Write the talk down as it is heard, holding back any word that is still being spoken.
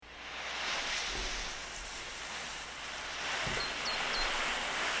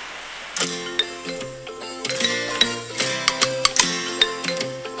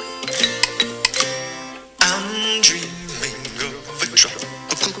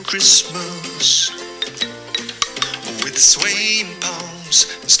Christmas with swaying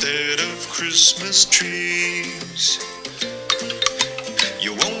palms instead of Christmas trees.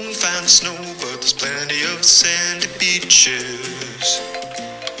 You won't find snow, but there's plenty of sandy beaches.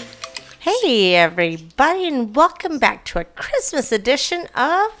 Hey everybody, and welcome back to a Christmas edition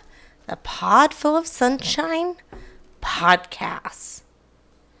of the Pod Full of Sunshine podcast.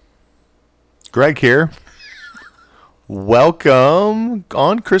 Greg here. Welcome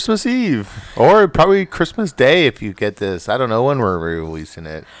on Christmas Eve, or probably Christmas Day if you get this. I don't know when we're releasing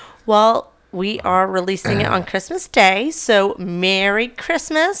it. Well, we are releasing it on Christmas Day, so Merry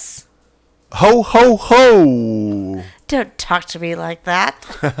Christmas. Ho, ho, ho! Don't talk to me like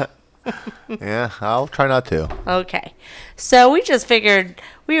that. Yeah, I'll try not to. Okay, so we just figured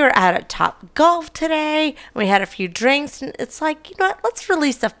we were out at Top Golf today. We had a few drinks, and it's like, you know what? Let's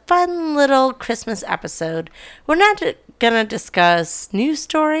release a fun little Christmas episode. We're not gonna discuss news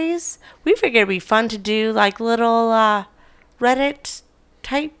stories. We figured it'd be fun to do like little Reddit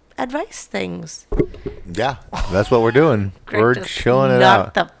type advice things. Yeah, that's what we're doing. Greg We're just chilling it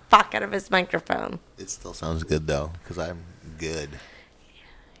knocked out. the fuck out of his microphone. It still sounds good though, because I'm good.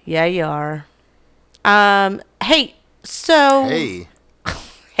 Yeah, you are. Hey, so. Hey.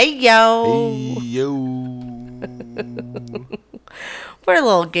 Hey, yo. Hey, yo. We're a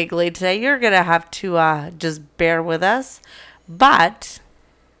little giggly today. You're going to have to just bear with us. But.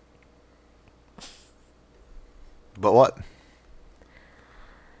 But what?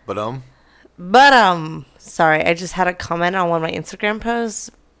 But Sorry, I just had a comment on one of my Instagram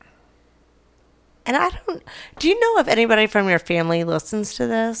posts. And do you know if anybody from your family listens to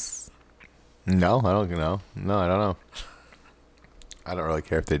this? No, I don't know. No, I don't know. I don't really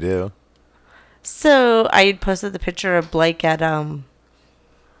care if they do. So I posted the picture of Blake at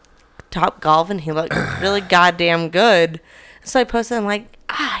Top Golf, and he looked really goddamn good. So I posted, I'm like,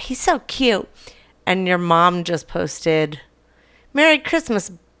 he's so cute. And your mom just posted, Merry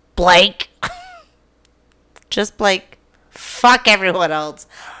Christmas, Blake. Just Blake. Fuck everyone else.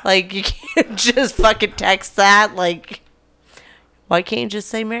 Like, you can't just fucking text that. Like, why can't you just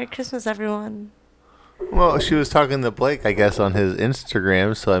say Merry Christmas, everyone? Well, she was talking to Blake, I guess, on his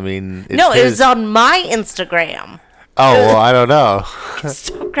Instagram. So, I mean, It was on my Instagram. Oh, well, I don't know.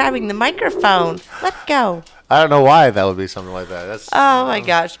 Stop grabbing the microphone. Let go. I don't know why that would be something like that. Oh, my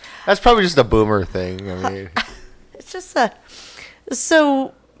gogosh. That's probably just a boomer thing. I mean, It's just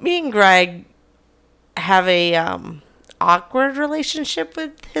So, me and Greg have a awkward relationship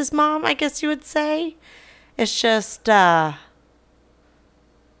with his mom, I guess you would say. It's just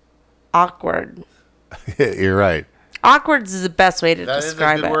awkward. you're right. Awkward is the best way to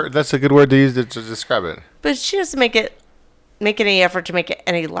describe is a good it. word. That's a good word to use to describe it. But she doesn't make any effort to make it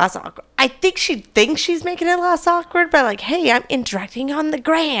any less awkward. I think she thinks she's making it less awkward by like, hey, I'm interacting on the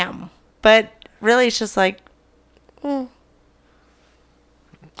gram. But really, it's just like,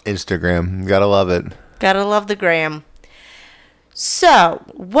 Instagram. Gotta love it. Gotta love the gram. So,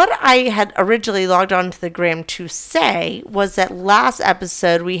 what I had originally logged on to the gram to say was that last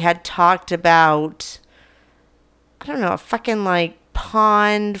episode we had talked about, I don't know, a fucking like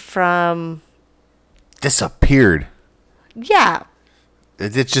pond from... Disappeared. Yeah.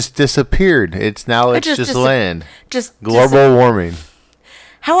 It just disappeared. It's just land. Global warming.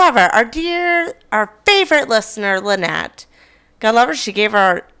 However, our favorite listener, Lynette, God love her, she gave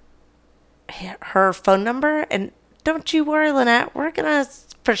her phone number, and don't you worry, Lynette, we're gonna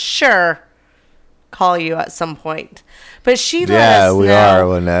for sure call you at some point. But she let us know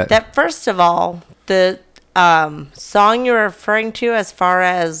Lynette. that first of all, the song you're referring to as far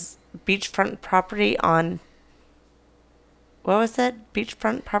as beachfront property on, what was it?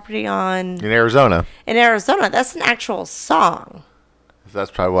 Beachfront property on... In Arizona. In Arizona. That's an actual song. That's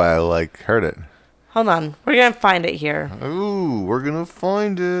probably why I heard it. Hold on. We're going to find it here. Ooh, we're going to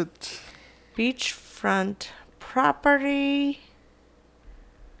find it. Beachfront property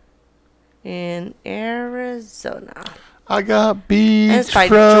in Arizona. I got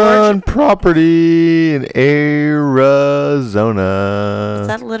beachfront property in Arizona. Is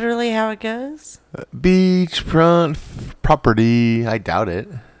that literally how it goes? Beachfront property, I doubt it,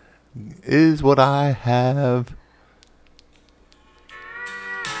 is what I have.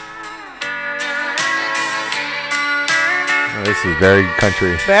 Oh, this is very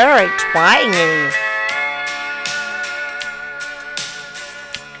country. Very twangy.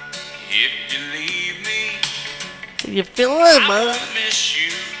 If you leave me, You feel it, I man? won't miss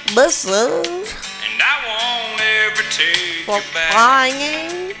you, Listen. and I won't ever take For you back.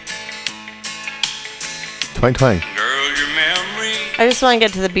 twangy. Twang twang. Girl, your memory I just want to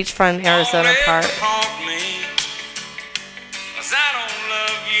get to the beachfront Arizona won't part. ever haunt me, 'cause I don't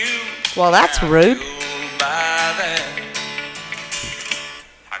love you Well, that's rude. By that.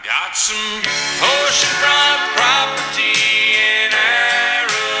 I got some oceanfront property in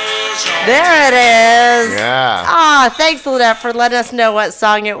Arizona. There it is. Yeah. Ah, thanks, Lynette, for letting us know what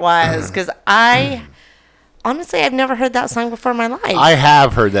song it was. Because honestly, I've never heard that song before in my life. I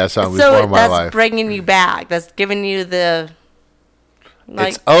have heard that song before So in my that's life. bringing you back. That's giving you the,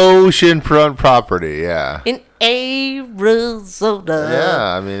 like, It's oceanfront property, yeah. in Arizona.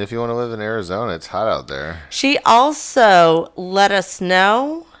 Yeah, I mean, if you want to live in Arizona, it's hot out there. She also let us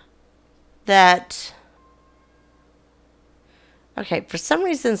know that, okay, for some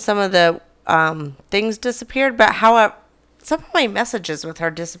reason, some of the things disappeared, but however, some of my messages with her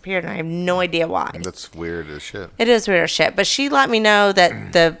disappeared, and I have no idea why. That's weird as shit. It is weird as shit. But she let me know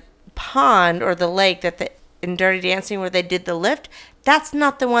that the pond or the lake that in Dirty Dancing where they did the lift, that's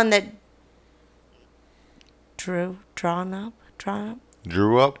not the one that drawn up.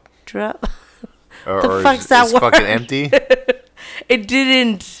 Drew up? The Or fuck's is that it's word? fucking empty? It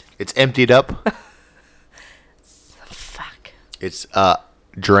didn't. It's emptied up. Fuck. It's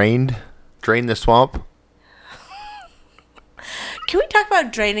drained. Drain the swamp. Can we talk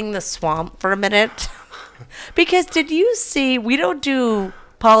about draining the swamp for a minute? Because did you see, we don't do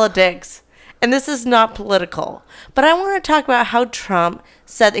politics, and this is not political, but I want to talk about how Trump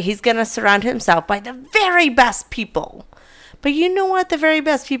said that he's going to surround himself by the very best people. But you know what the very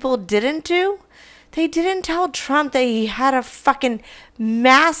best people didn't do? They didn't tell Trump that he had a fucking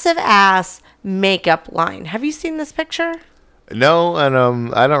massive ass makeup line. Have you seen this picture? No,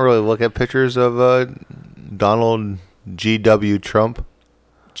 and I don't really look at pictures of Donald G.W. Trump.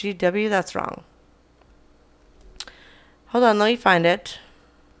 GW, that's wrong. Hold on, let me find it.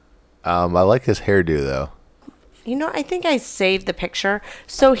 I like his hairdo though. You know, I think I saved the picture.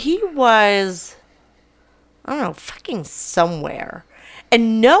 So he was, I don't know, fucking somewhere.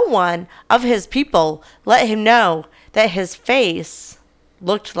 And no one of his people let him know that his face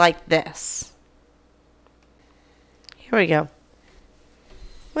looked like this. Here we go.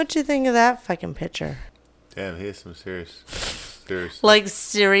 What'd you think of that fucking picture? Damn, he has some serious. Like,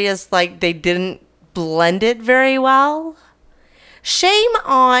 serious, like they didn't blend it very well. Shame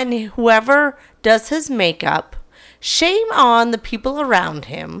on whoever does his makeup. Shame on the people around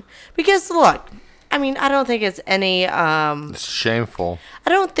him. Because, look, I mean, I don't think it's any, It's shameful. I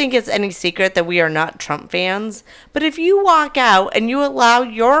don't think it's any secret that we are not Trump fans. But if you walk out and you allow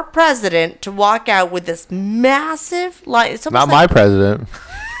your president to walk out with this massive, like, it's almost Not my president.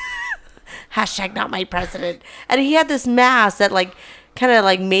 hashtag not my president. And he had this mask that like kind of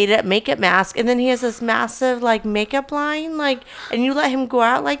like made it makeup mask, and then he has this massive like makeup line, like, and you let him go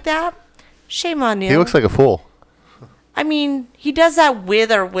out like that. Shame on you. He looks like a fool. I mean, he does that with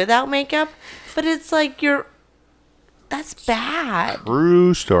or without makeup, but it's like that's bad.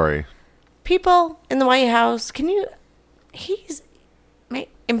 True story. People in the White House, he's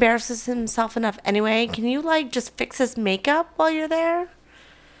embarrasses himself enough anyway. Can you like just fix his makeup while you're there?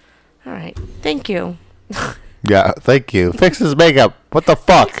 All right. Thank you. Yeah, thank you. Fix his makeup. What the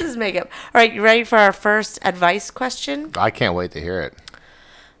fuck? Fix his makeup. All right, you ready for our first advice question? I can't wait to hear it.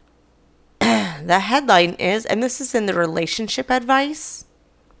 The headline is, and this is in the relationship advice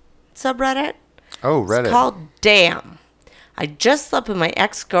subreddit. Oh, Reddit. It's called Damn. I just slept with my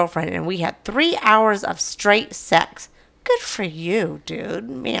ex-girlfriend and we had 3 hours of straight sex. Good for you, dude.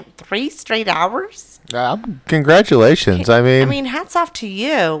 Man, 3 straight hours? Congratulations. I mean, hats off to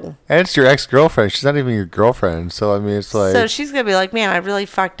you. and it's your ex-girlfriend. She's not even your girlfriend. So, I mean, it's like, So she's going to be like, man, I really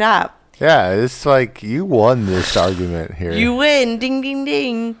fucked up. yeah, it's like you won this argument here. You win. Ding, ding,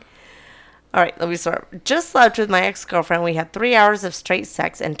 ding. All right, let me start. Just slept with my ex-girlfriend. We had 3 hours of straight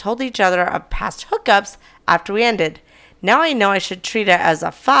sex and told each other of past hookups after we ended. Now I know I should treat it as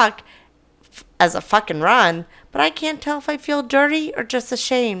a fucking run, but I can't tell if I feel dirty or just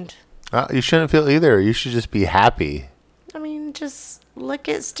ashamed. You shouldn't feel either. You should just be happy. I mean, just lick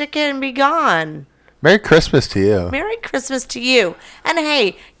it, stick it, and be gone. Merry Christmas to you. Merry Christmas to you. And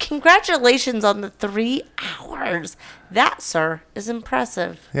hey, congratulations on the 3 hours. That, sir, is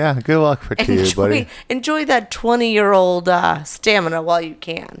impressive. Yeah, good luck to you, buddy. Enjoy that 20-year-old stamina while you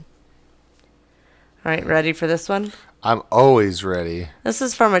can. All right, ready for this one? I'm always ready. This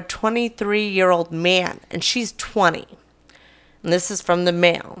is from a 23-year-old man, and she's 20. And this is from the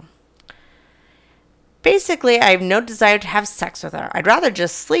Mail. Basically, I have no desire to have sex with her. I'd rather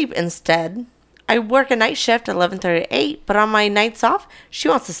just sleep instead. I work a night shift at 11:30 to 8, but on my nights off, she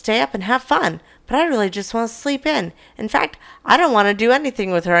wants to stay up and have fun. But I really just want to sleep in. In fact, I don't want to do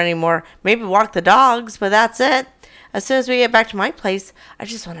anything with her anymore. Maybe walk the dogs, but that's it. As soon as we get back to my place, I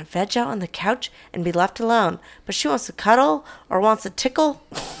just want to veg out on the couch and be left alone. But she wants to cuddle or wants to tickle.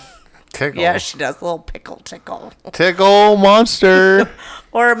 Tickle. Yeah, she does. A little pickle tickle. Tickle monster.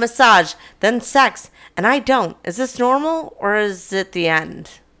 Or a massage, then sex, and I don't. Is this normal or is it the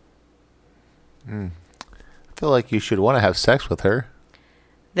end? I feel like you should want to have sex with her.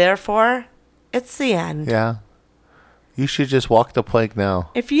 Therefore, it's the end. Yeah. You should just walk the plank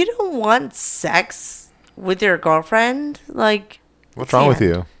now. If you don't want sex with your girlfriend, like... What's it's wrong the with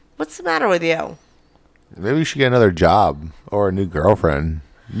end. you? What's the matter with you? Maybe you should get another job or a new girlfriend.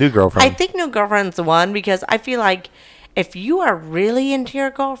 New girlfriend. I think new girlfriend's the one because I feel like if you are really into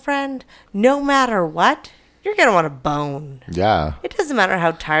your girlfriend, no matter what, you're going to want to bone. Yeah. It doesn't matter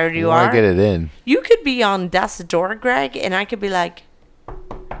how tired you want are. to get it in. You could be on death's door, Greg, and I could be like,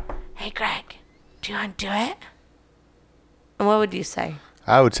 hey, Greg, do you want to do it? And what would you say?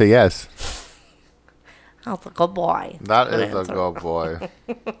 I would say yes. That's a good boy. That Good is a answer. good boy.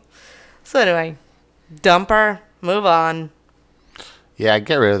 So anyway, dump her, move on. Yeah,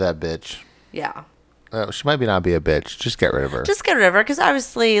 get rid of that bitch. Yeah. She might not be a bitch. Just get rid of her. Just get rid of her because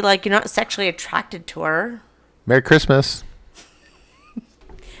obviously, like, you're not sexually attracted to her. Merry Christmas.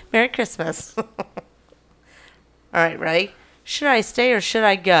 Merry Christmas. All right, ready? Should I stay or should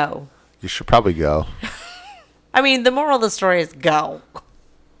I go? You should probably go. I mean, the moral of the story is go.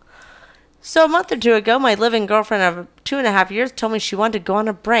 So a month or two ago, my living girlfriend of 2.5 years told me she wanted to go on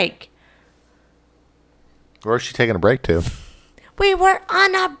a break. Where's she taking a break to? We were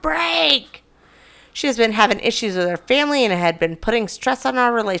on a break. She has been having issues with her family and had been putting stress on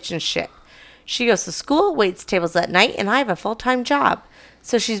our relationship. She goes to school, waits tables at night, and I have a full-time job.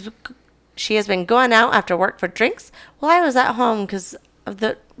 So she has been going out after work for drinks while I was at home because of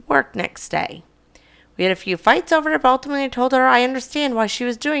the work next day. We had a few fights over it, but ultimately I told her I understand why she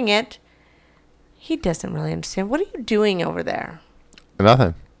was doing it. He doesn't really understand. What are you doing over there?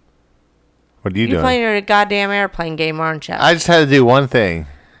 Nothing. What are you You're doing? playing a goddamn airplane game, aren't you? I just had to do one thing.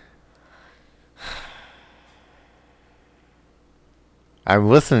 I'm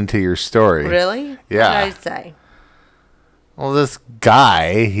listening to your story. Really? Yeah. What did I say? Well, this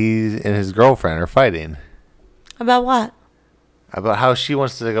guy, he and his girlfriend are fighting About what? about how she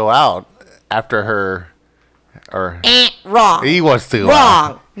wants to go out after her, or Wrong. he wants to go out.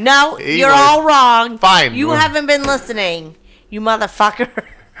 Wrong. No, He you're was- all wrong. Fine. You haven't been listening, you motherfucker.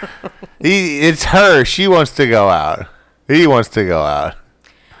 It's her. She wants to go out. He wants to go out.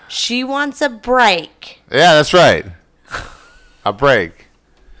 She wants a break. Yeah, that's right. A break.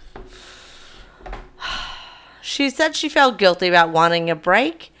 She said she felt guilty about wanting a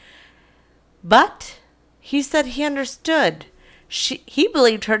break, but he said he understood. He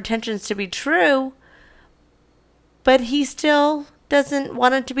believed her intentions to be true, but he still doesn't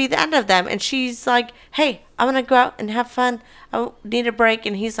want it to be the end of them. And she's like, hey, I want to go out and have fun. I need a break.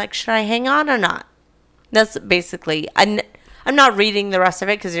 And he's like, should I hang on or not? That's basically, I'm not reading the rest of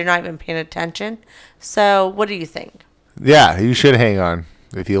it because you're not even paying attention. So what do you think? Yeah, you should hang on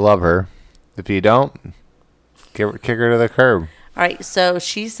if you love her. If you don't, kick her to the curb. All right, so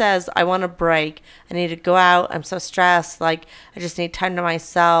she says, I want a break. I need to go out. I'm so stressed. Like, I just need time to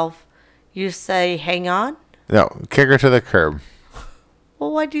myself. You say, hang on? No, kick her to the curb.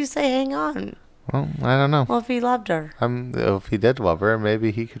 Well, why do you say hang on? Well, I don't know. Well, if he loved her. If he did love her,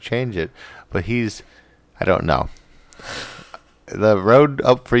 maybe he could change it. But I don't know. The road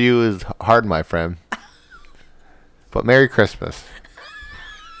up for you is hard, my friend. But Merry Christmas.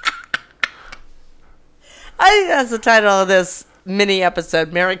 I think that's the title of this mini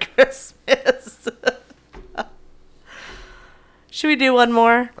episode, Merry Christmas. Should we do one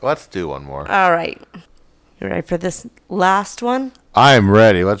more? Let's do one more. All right. You ready for this last one? I'm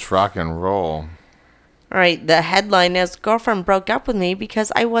ready. Let's rock and roll. All right, the headline is Girlfriend broke up with me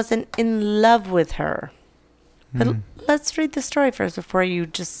because I wasn't in love with her. But let's read the story first before you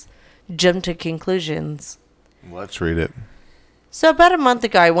just jump to conclusions. Let's read it. So about a month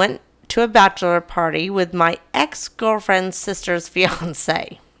ago, I went to a bachelor party with my ex-girlfriend's sister's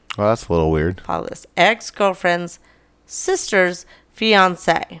fiance. Well, that's a little weird. Follow this. Ex-girlfriend's sister's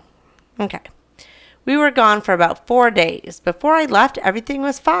fiance. Okay. We were gone for about 4 days. Before I left, everything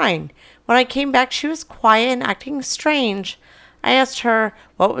was fine. When I came back, she was quiet and acting strange. I asked her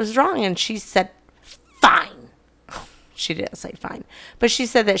what was wrong, and she said, fine. She didn't say fine. But she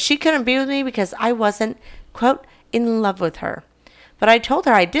said that she couldn't be with me because I wasn't, quote, in love with her. But I told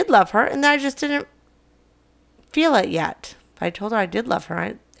her I did love her and that I just didn't feel it yet. I told her I did love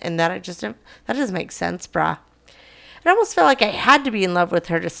her and that I just didn't. That doesn't make sense, brah. It almost felt like I had to be in love with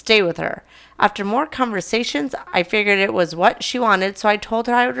her to stay with her. After more conversations, I figured it was what she wanted, so I told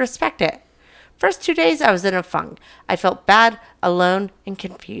her I would respect it. First 2 days, I was in a funk. I felt bad, alone, and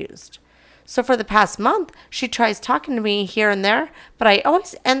confused. So for the past month, she tries talking to me here and there, but I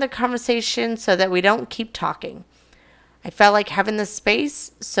always end the conversation so that we don't keep talking. I felt like having this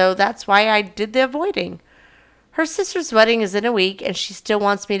space, so that's why I did the avoiding. Her sister's wedding is in a week, and she still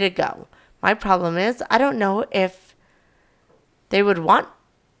wants me to go. My problem is, I don't know if would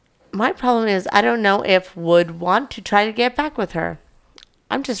want to try to get back with her.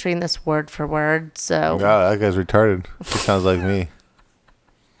 I'm just reading this word for word, so... God, that guy's retarded. He sounds like me.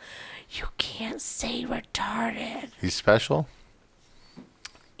 You can't say retarded. He's special?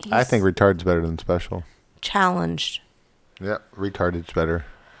 He's I think retarded's better than special. challenged. Yep, retarded's better.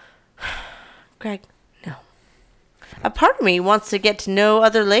 Greg, no. A part of me wants to get to know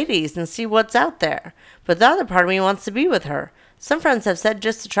other ladies and see what's out there, but the other part of me wants to be with her. Some friends have said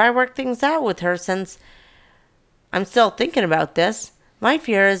just to try work things out with her since I'm still thinking about this. My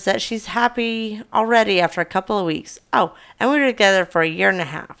fear is that she's happy already after a couple of weeks. Oh, and we were together for a year and a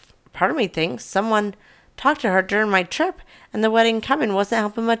half. Part of me thinks someone talked to her during my trip, and the wedding coming wasn't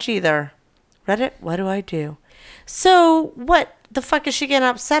helping much either. Reddit, what do I do? So, what the fuck is she getting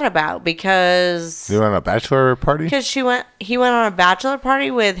upset about? Because... You went on a bachelor party? Because he went on a bachelor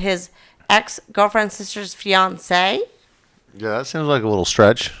party with his ex-girlfriend's sister's fiance. Yeah, that seems like a little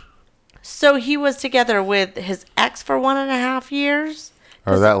stretch. So he was together with his ex for 1.5 years?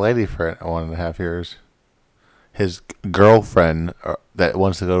 Or that lady for 1.5 years. His girlfriend that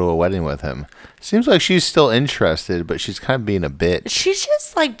wants to go to a wedding with him. Seems like she's still interested, but she's kind of being a bitch. She's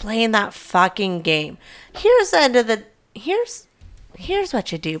just like playing that fucking game. Here's the end of the... Here's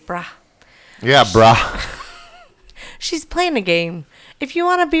what you do, brah. Yeah, brah. She's playing a game. If you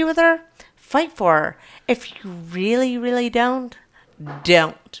want to be with her, fight for her. If you really, really don't.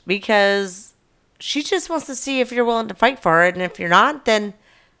 Because she just wants to see if you're willing to fight for her. And if you're not, then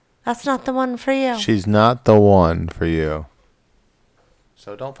that's not the one for you. She's not the one for you.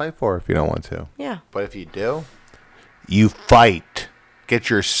 So don't fight for her if you don't want to. Yeah. But if you do, you fight.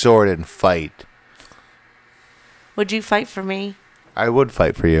 Get your sword and fight. Would you fight for me? I would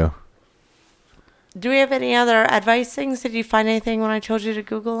fight for you. Do we have any other advice things? Did you find anything when I told you to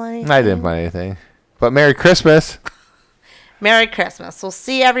Google anything? I didn't find anything. But Merry Christmas. Merry Christmas. We'll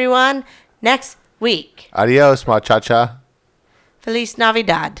see everyone next week. Adios, muchacha. Feliz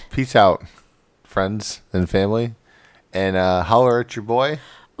Navidad. Peace out, friends and family. And holler at your boy.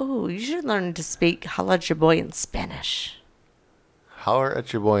 Ooh, you should learn to speak holla at your boy in Spanish. Holler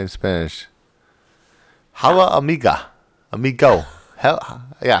at your boy in Spanish. Holla amiga. Amigo.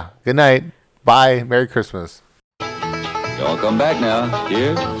 Yeah. Good night. Bye. Merry Christmas. Y'all come back now.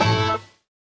 Cheers.